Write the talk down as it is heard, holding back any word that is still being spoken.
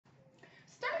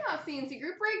CNC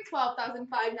group break,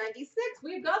 12,596.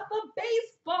 We've got the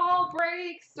baseball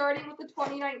break, starting with the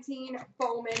 2019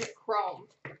 Bowman Chrome.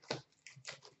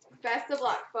 Best of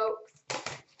luck, folks.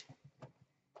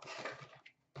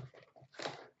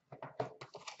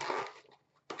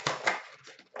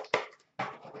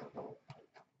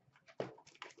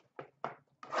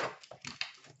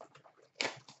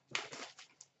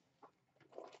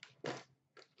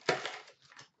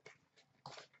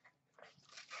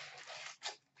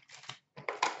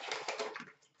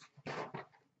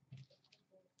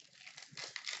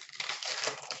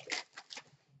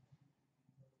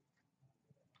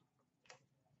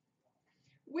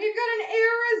 We've got an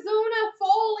Arizona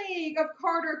Fall League of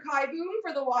Carter Kieboom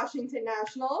for the Washington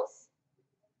Nationals.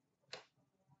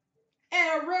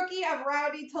 And a rookie of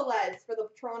Rowdy Tellez for the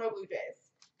Toronto Blue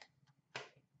Jays.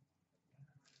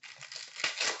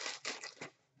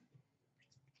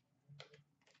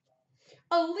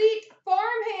 Elite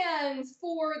Farmhands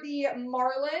for the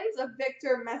Marlins of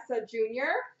Victor Mesa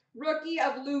Jr. Rookie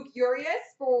of Luke Urias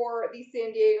for the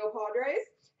San Diego Padres.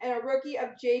 And a rookie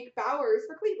of Jake Bowers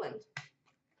for Cleveland.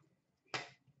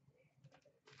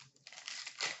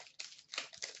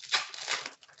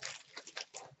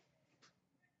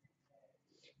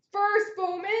 First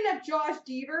Bowman of Josh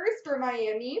Devers for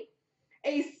Miami.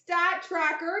 A stat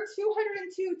tracker,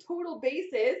 202 total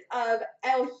bases of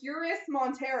Elhuris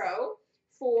Montero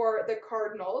for the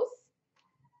Cardinals.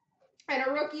 And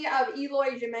a rookie of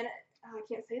Eloy Jimenez. Oh, I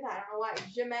can't say that. I don't know why.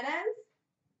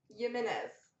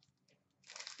 Jimenez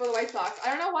for the White Sox. I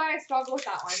don't know why I struggle with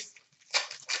that one.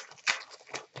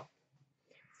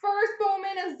 First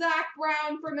Bowman of Zach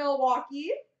Brown for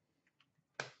Milwaukee.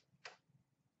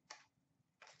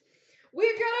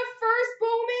 We've got a first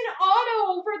Bowman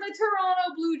auto for the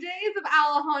Toronto Blue Jays of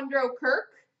Alejandro Kirk.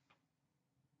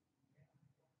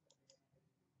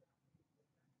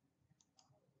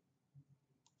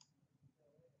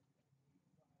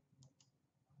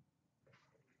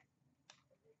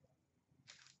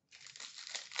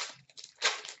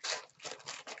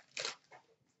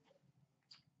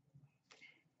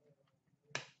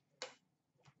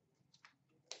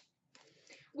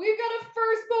 We've got a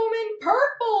first Bowman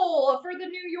purple for the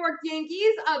New York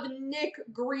Yankees of Nick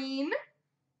Green.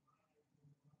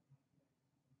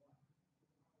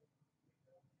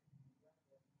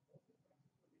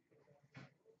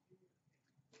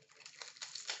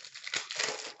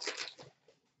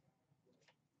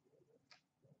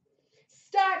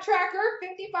 Stat tracker,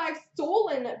 55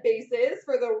 stolen bases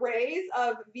for the Rays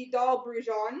of Vidal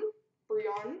Brujan.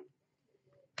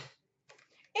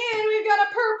 And we've got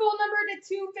a purple number to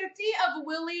 250 of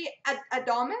Willie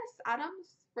Adams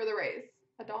for the Rays.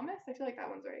 Adames? I feel like that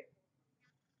one's right.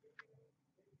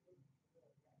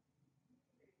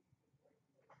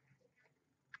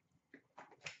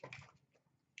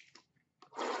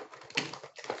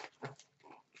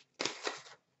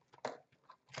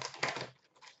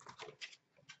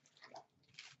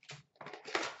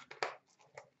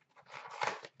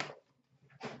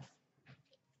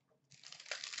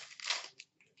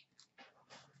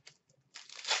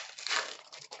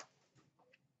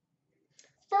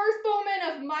 First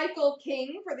Bowman of Michael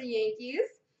King for the Yankees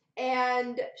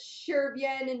and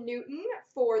Shervyen Newton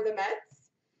for the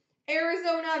Mets.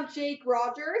 Arizona of Jake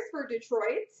Rogers for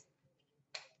Detroit.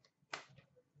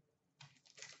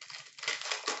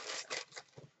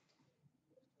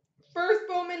 First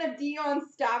Bowman of Deion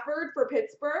Stafford for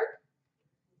Pittsburgh.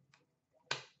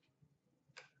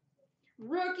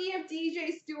 Rookie of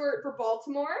DJ Stewart for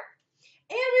Baltimore.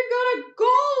 And we've got a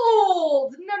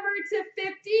gold number to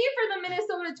 50 for the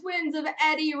Minnesota Twins of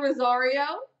Eddie Rosario.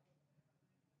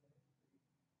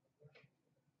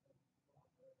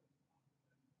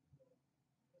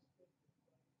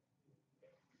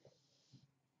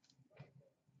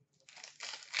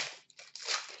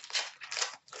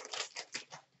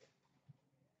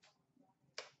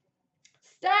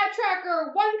 Stat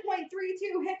tracker,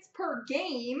 1.32 hits per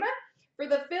game for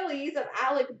the Phillies of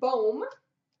Alec Bohm.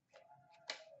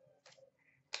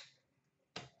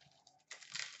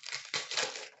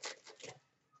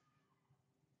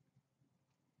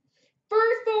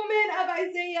 First Bowman of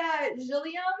Isaiah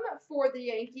Gilliam for the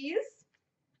Yankees.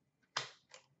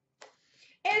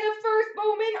 And a first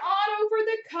Bowman auto for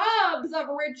the Cubs of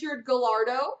Richard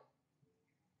Gallardo.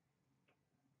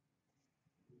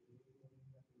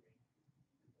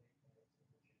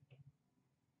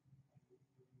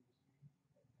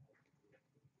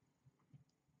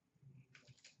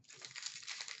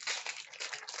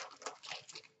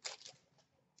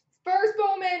 First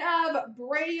Bowman of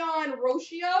Brayan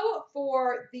Rocio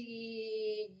for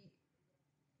the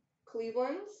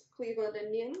Cleveland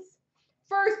Indians.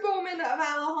 First Bowman of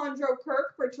Alejandro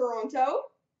Kirk for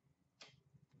Toronto.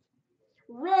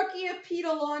 Rookie of Pete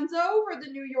Alonso for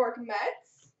the New York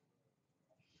Mets.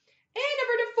 And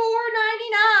number to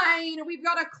 499, we've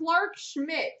got a Clark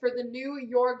Schmidt for the New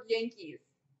York Yankees.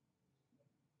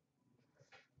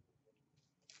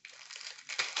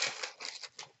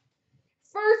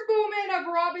 First Bowman of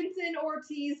Robinson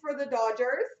Ortiz for the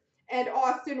Dodgers and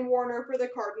Austin Warner for the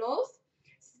Cardinals.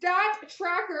 Stat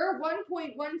Tracker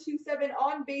 1.127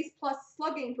 on base plus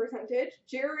slugging percentage,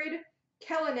 Jared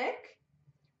Kelenic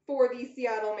for the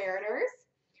Seattle Mariners.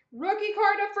 Rookie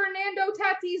card of Fernando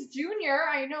Tatis Jr.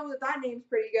 I know that name's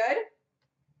pretty good.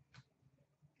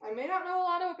 I may not know a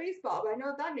lot about baseball, but I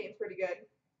know that name's pretty good.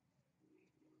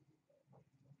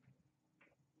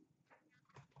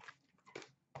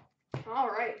 All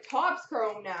right, Topps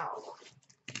Chrome now.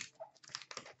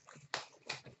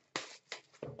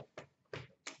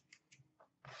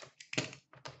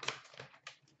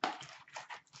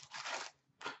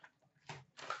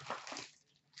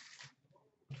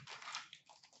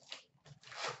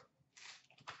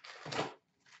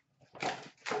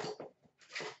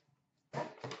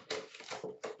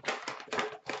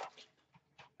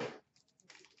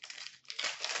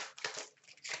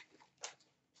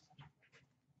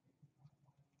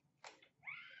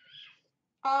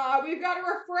 We've got a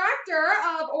refractor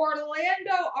of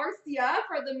Orlando Arcia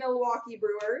for the Milwaukee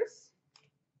Brewers.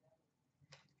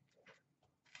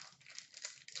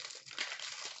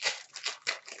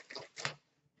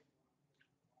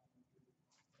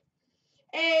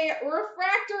 A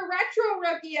refractor retro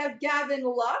rookie of Gavin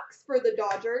Lux for the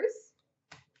Dodgers.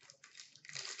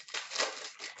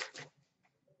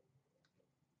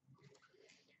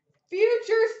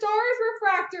 Future Stars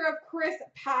refractor of Chris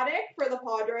Paddock for the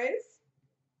Padres.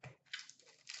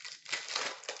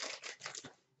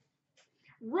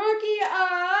 Rookie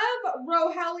of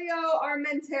Rogelio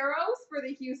Armenteros for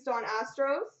the Houston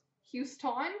Astros.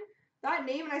 Houston? That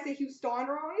name, and I say Houston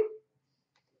wrong.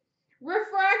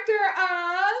 Refractor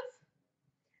of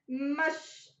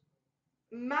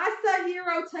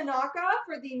Masahiro Tanaka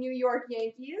for the New York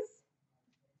Yankees.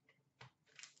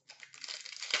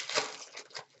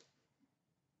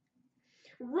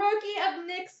 Rookie of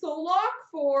Nick Solak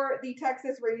for the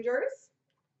Texas Rangers.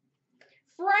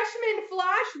 Freshman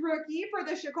Flash rookie for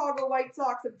the Chicago White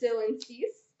Sox of Dylan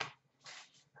Cease.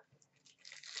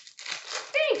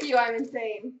 Thank you, I'm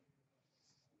insane.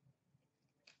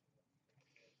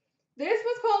 This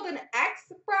was called an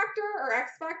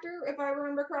X-Factor, if I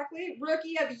remember correctly.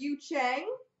 Rookie of Yu Chang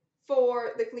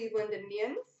for the Cleveland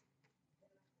Indians.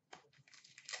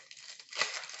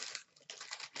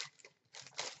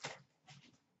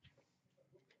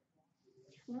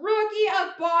 Rookie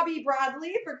of Bobby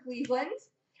Bradley for Cleveland.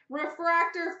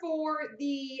 Refractor for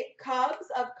the Cubs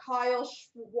of Kyle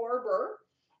Schwarber.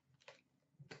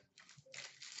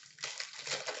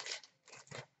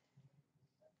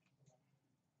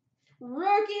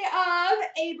 Rookie of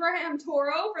Abraham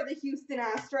Toro for the Houston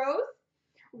Astros.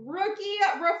 Rookie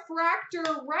refractor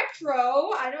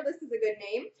retro, I know this is a good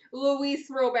name, Luis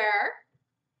Robert.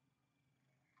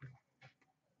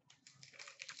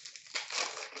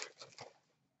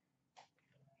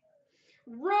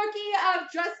 Rookie of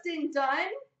Justin Dunn.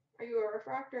 Are you a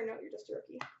refractor? No, you're just a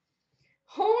rookie.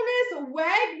 Honus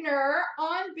Wagner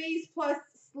on base plus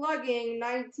slugging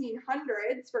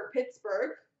 1900s for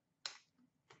Pittsburgh.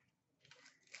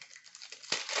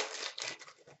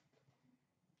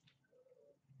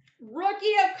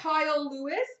 Rookie of Kyle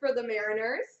Lewis for the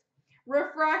Mariners.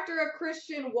 Refractor of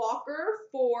Christian Walker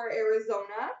for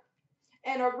Arizona.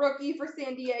 And a rookie for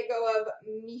San Diego of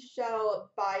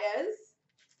Michel Baez.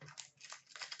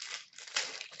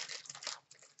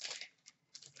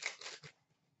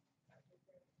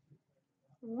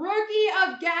 Rookie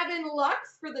of Gavin Lux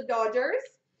for the Dodgers.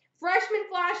 Freshman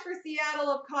Flash for Seattle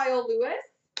of Kyle Lewis.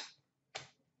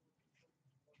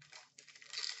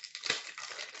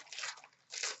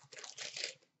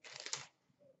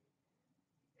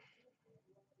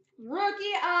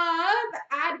 Rookie of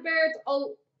Adbert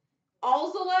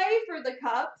Alzolay for the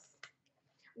Cubs.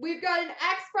 We've got an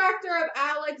X-Factor of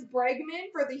Alex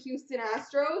Bregman for the Houston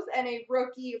Astros and a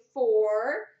rookie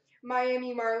for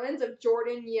Miami Marlins of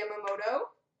Jordan Yamamoto.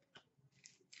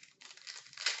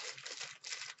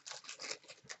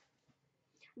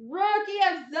 Rookie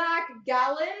of Zach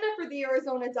Gallen for the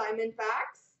Arizona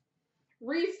Diamondbacks.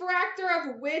 Refractor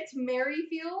of Whit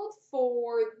Merrifield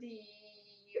for the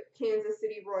Kansas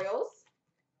City Royals.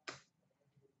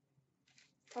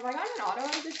 Have I got an auto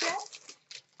out of this yet?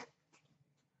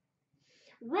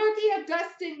 Rookie of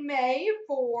Dustin May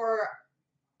for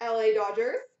LA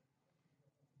Dodgers.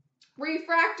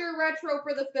 Refractor retro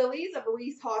for the Phillies of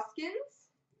Rhys Hoskins.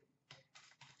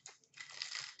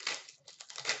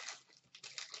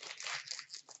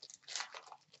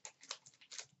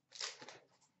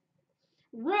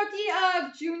 Rookie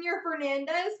of Junior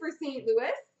Fernandez for St.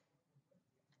 Louis.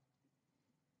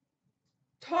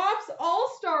 Topps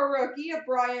All-Star rookie of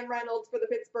Brian Reynolds for the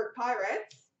Pittsburgh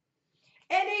Pirates.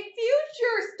 And a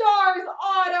Future Stars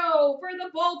auto for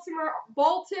the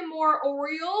Baltimore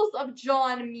Orioles of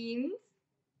John Means.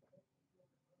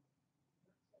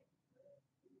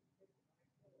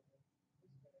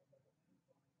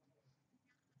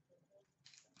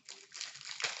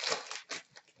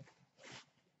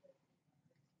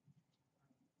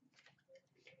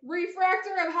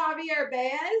 Refractor of Javier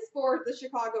Baez for the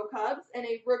Chicago Cubs, and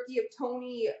a rookie of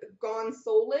Tony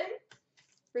Gonsolin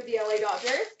for the LA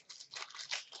Dodgers.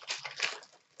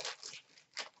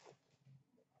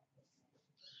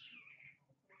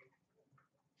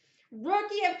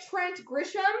 Rookie of Trent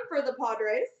Grisham for the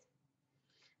Padres.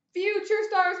 Future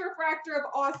Stars refractor of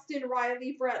Austin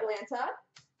Riley for Atlanta.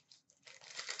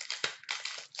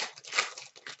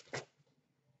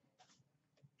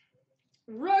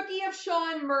 Rookie of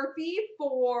Sean Murphy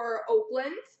for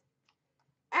Oakland.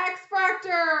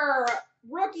 X-Fractor,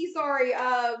 rookie,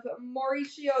 of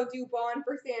Mauricio Dubon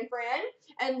for San Fran.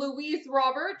 And Luis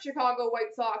Robert, Chicago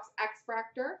White Sox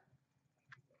X-Fractor.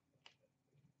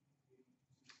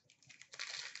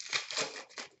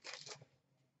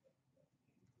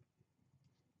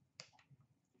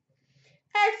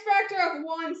 X-Fractor of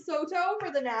Juan Soto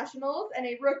for the Nationals, and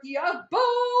a rookie of Bo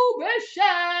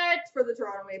Bichette for the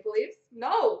Toronto Maple Leafs.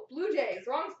 No, Blue Jays,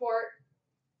 wrong sport.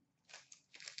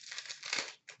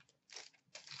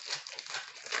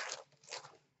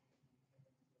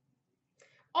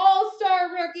 All-Star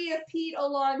rookie of Pete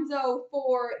Alonso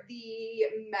for the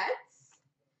Mets.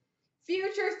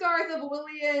 Future Stars of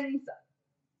Williams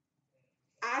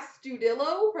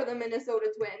Astudillo for the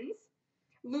Minnesota Twins.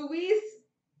 Luis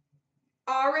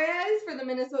Arraez for the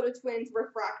Minnesota Twins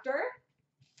refractor.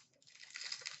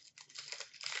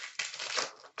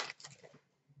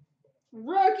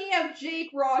 Rookie of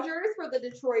Jake Rogers for the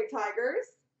Detroit Tigers.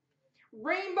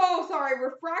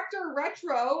 Refractor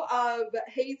retro of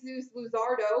Jesus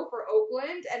Luzardo for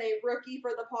Oakland, and a rookie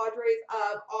for the Padres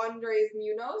of Andres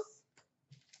Munoz.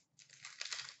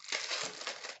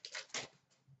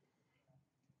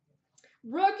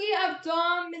 Rookie of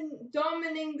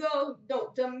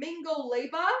Domingo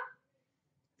Leyba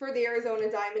for the Arizona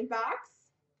Diamondbacks.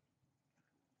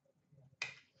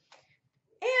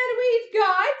 And we've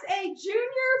got a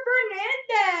Junior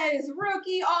Fernandez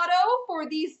rookie auto for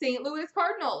the St. Louis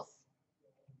Cardinals.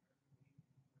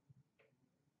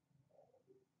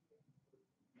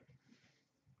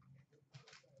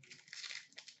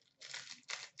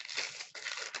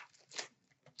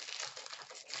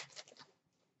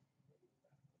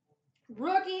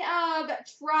 Rookie of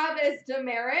Travis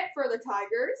Demerit for the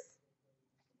Tigers.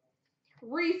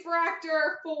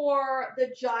 Refractor for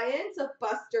the Giants of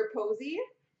Buster Posey.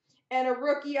 And a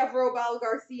rookie of Robel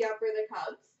Garcia for the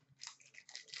Cubs.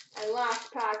 And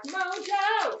last pack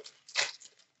mojo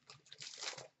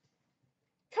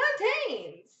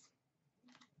contains.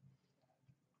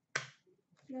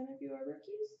 None of you are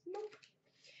rookies? Nope.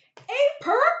 A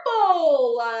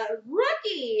purple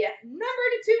rookie, number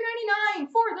 /299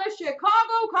 for the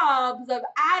Chicago Cubs of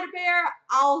Adbert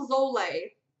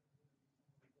Alzolay.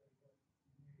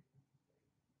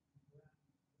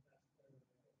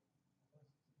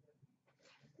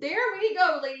 There we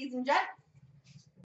go, ladies and gents.